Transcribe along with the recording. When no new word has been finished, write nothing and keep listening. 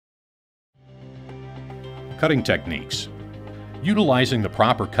Cutting techniques. Utilizing the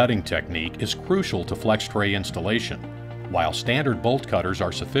proper cutting technique is crucial to FLEXTRAY installation. While standard bolt cutters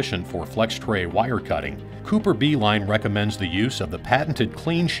are sufficient for FLEXTRAY wire cutting, Cooper B-Line recommends the use of the patented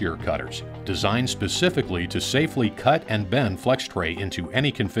clean shear cutters, designed specifically to safely cut and bend FLEXTRAY into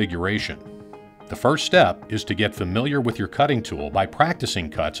any configuration. The first step is to get familiar with your cutting tool by practicing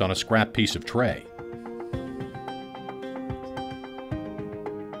cuts on a scrap piece of tray.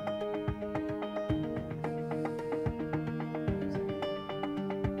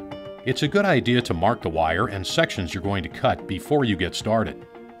 It's a good idea to mark the wire and sections you're going to cut before you get started.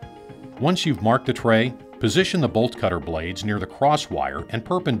 Once you've marked the tray, position the bolt cutter blades near the cross wire and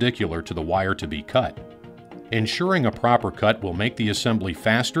perpendicular to the wire to be cut. Ensuring a proper cut will make the assembly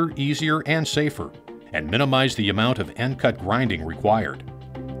faster, easier, and safer, and minimize the amount of end cut grinding required.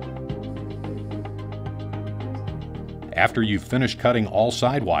 After you've finished cutting all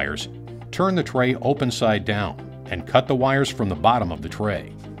side wires, turn the tray open side down and cut the wires from the bottom of the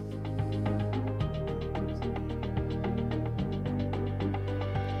tray.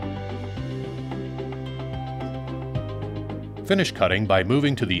 Finish cutting by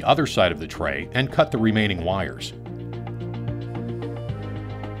moving to the other side of the tray and cut the remaining wires.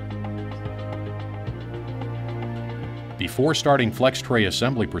 Before starting FLEXTRAY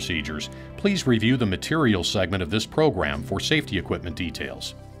assembly procedures, please review the materials segment of this program for safety equipment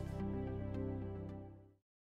details.